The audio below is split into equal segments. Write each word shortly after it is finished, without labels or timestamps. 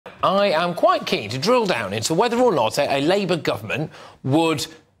I am quite keen to drill down into whether or not a Labour government would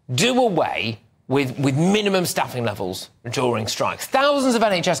do away with minimum staffing levels during strikes. Thousands of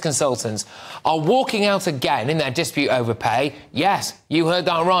NHS consultants are walking out again in their dispute over pay. Yes, you heard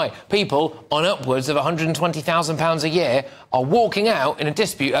that right. People on upwards of £120,000 a year are walking out in a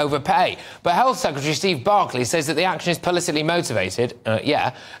dispute over pay. But Health Secretary Steve Barclay says that the action is politically motivated,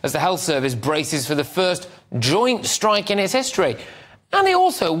 as the Health Service braces for the first joint strike in its history. And it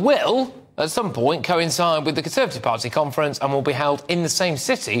also will, at some point, coincide with the Conservative Party conference and will be held in the same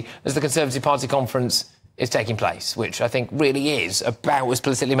city as the Conservative Party conference is taking place, which I think really is about as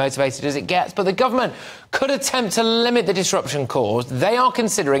politically motivated as it gets. But the government could attempt to limit the disruption caused. They are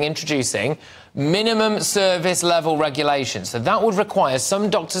considering introducing minimum service level regulations. So that would require some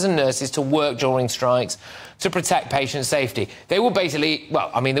doctors and nurses to work during strikes to protect patient safety. They will basically, well,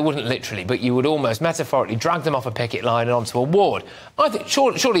 I mean, they wouldn't literally, but you would almost metaphorically drag them off a picket line and onto a ward. I think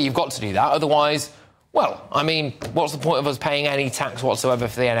surely you've got to do that, otherwise, well, I mean, what's the point of us paying any tax whatsoever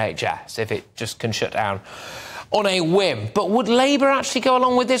for the NHS if it just can shut down on a whim? But would Labour actually go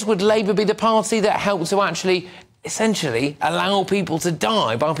along with this? Would Labour be the party that helped to actually, essentially, allow people to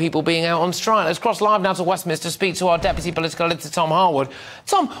die by people being out on strike? Let's cross live now to Westminster to speak to our Deputy Political Editor, Tom Harwood.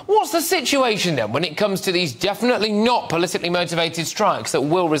 Tom, what's the situation then when it comes to these definitely not politically motivated strikes that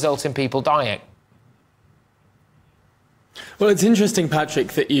will result in people dying? Well, it's interesting, Patrick,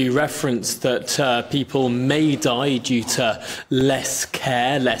 that you referenced that people may die due to less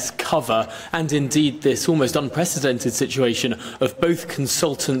care, less cover, and indeed this almost unprecedented situation of both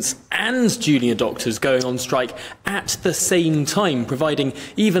consultants and junior doctors going on strike at the same time, providing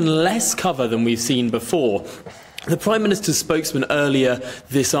even less cover than we've seen before. The Prime Minister's spokesman earlier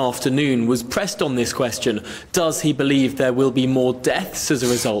this afternoon was pressed on this question. Does he believe there will be more deaths as a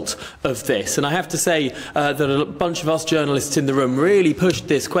result of this? And I have to say that a bunch of us journalists in the room really pushed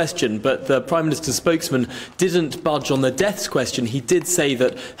this question, but the Prime Minister's spokesman didn't budge on the deaths question. He did say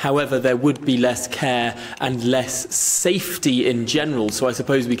that, however, there would be less care and less safety in general. So I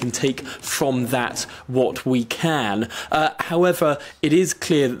suppose we can take from that what we can. However, it is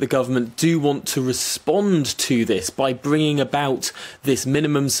clear that the government do want to respond to this by bringing about this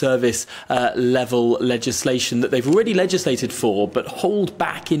minimum service level legislation that they've already legislated for, but hold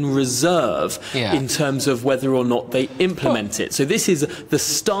back in reserve in terms of whether or not they implement it. So this is the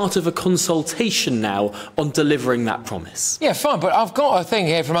start of a consultation now on delivering that promise. Yeah, fine, but I've got a thing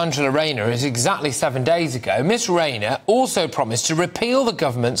here from Angela Rayner. It's exactly 7 days ago. Miss Rayner also promised to repeal the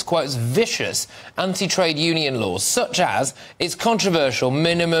government's, quote, vicious anti-trade union laws, such as its controversial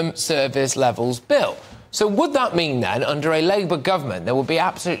minimum service levels bill. So would that mean, then, under a Labour government, there would be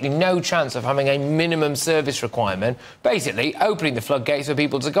absolutely no chance of having a minimum service requirement, basically opening the floodgates for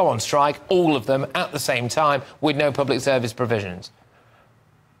people to go on strike, all of them, at the same time, with no public service provisions?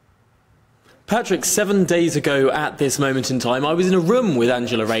 Patrick, 7 days ago at this moment in time, I was in a room with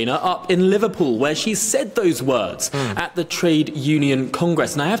Angela Rayner up in Liverpool where she said those words at the Trade Union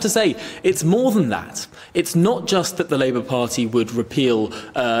Congress. And I have to say, it's more than that. It's not just that the Labour Party would repeal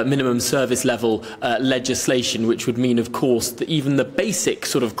minimum service level legislation, which would mean, of course, that even the basic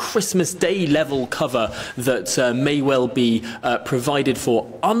sort of Christmas Day level cover that may well be provided for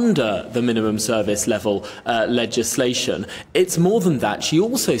under the minimum service level legislation. It's more than that. She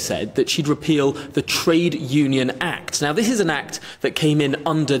also said that she'd repeal the Trade Union Act. Now, this is an act that came in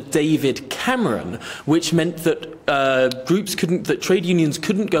under David Cameron, which meant that trade unions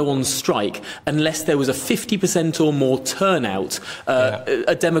couldn't go on strike unless there was a 50% or more turnout,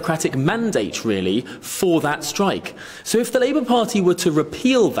 a democratic mandate, really, for that strike. So if the Labour Party were to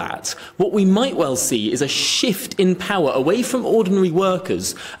repeal that, what we might well see is a shift in power away from ordinary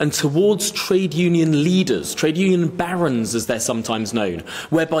workers and towards trade union leaders, trade union barons, as they're sometimes known,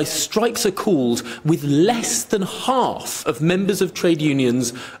 whereby strikes are called with less than half of members of trade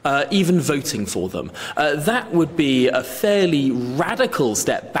unions even voting for them. That would be a fairly radical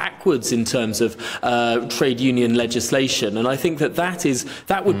step backwards in terms of trade union legislation, and I think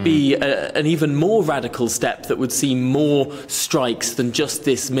that would be an even more radical step that would see more strikes than just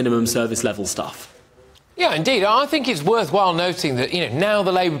this minimum service level stuff. Yeah, indeed. I think it's worthwhile noting that, now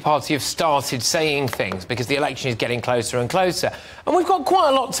the Labour Party have started saying things because the election is getting closer and closer. And we've got quite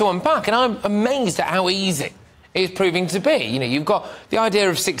a lot to unpack, and I'm amazed at how easy it is proving to be. You've got the idea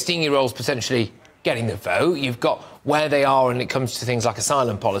of 16-year-olds potentially getting the vote. You've got where they are when it comes to things like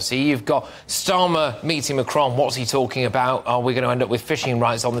asylum policy. You've got Starmer meeting Macron. What's he talking about? Are we going to end up with fishing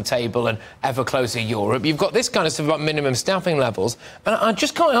rights on the table and ever closer Europe? You've got this kind of stuff about minimum staffing levels. And I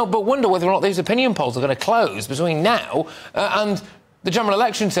just can't help but wonder whether or not these opinion polls are going to close between now and the general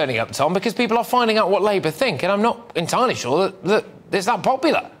election turning up, Tom, because people are finding out what Labour think. And I'm not entirely sure that it's that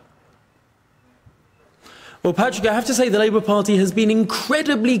popular. Well, Patrick, I have to say the Labour Party has been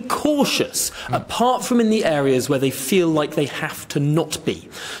incredibly cautious, apart from in the areas where they feel like they have to not be.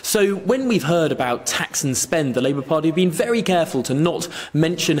 So when we've heard about tax and spend, the Labour Party have been very careful to not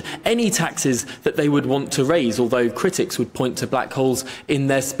mention any taxes that they would want to raise, although critics would point to black holes in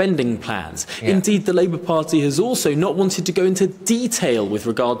their spending plans. Yeah. Indeed, the Labour Party has also not wanted to go into detail with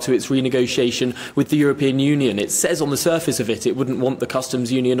regard to its renegotiation with the European Union. It says on the surface of it wouldn't want the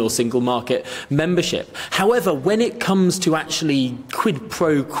customs union or single market membership. However, when it comes to actually quid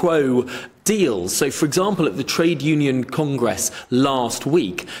pro quo deals, so for example at the Trade Union Congress last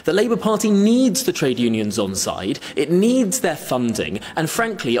week, the Labour Party needs the trade unions on side, it needs their funding, and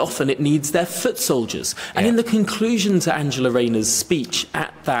frankly often it needs their foot soldiers. And in the conclusion to Angela Rayner's speech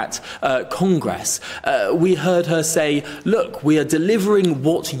at that Congress, we heard her say, look, we are delivering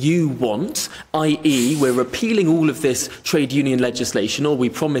what you want, i.e. we're repealing all of this trade union legislation, or we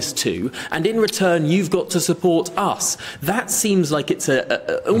promised to, and in return you've got to support us. That seems like it's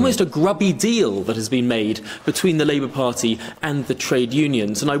almost a grubby deal that has been made between the Labour Party and the trade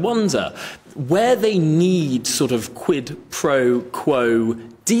unions. And I wonder where they need sort of quid pro quo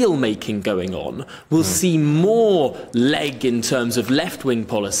deal-making going on, we'll see more leg in terms of left-wing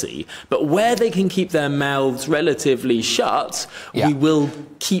policy, but where they can keep their mouths relatively shut, we will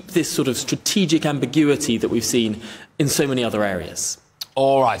keep this sort of strategic ambiguity that we've seen in so many other areas.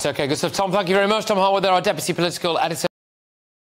 All right, OK, good stuff. Tom, thank you very much. Tom Harwood there, our Deputy Political Editor.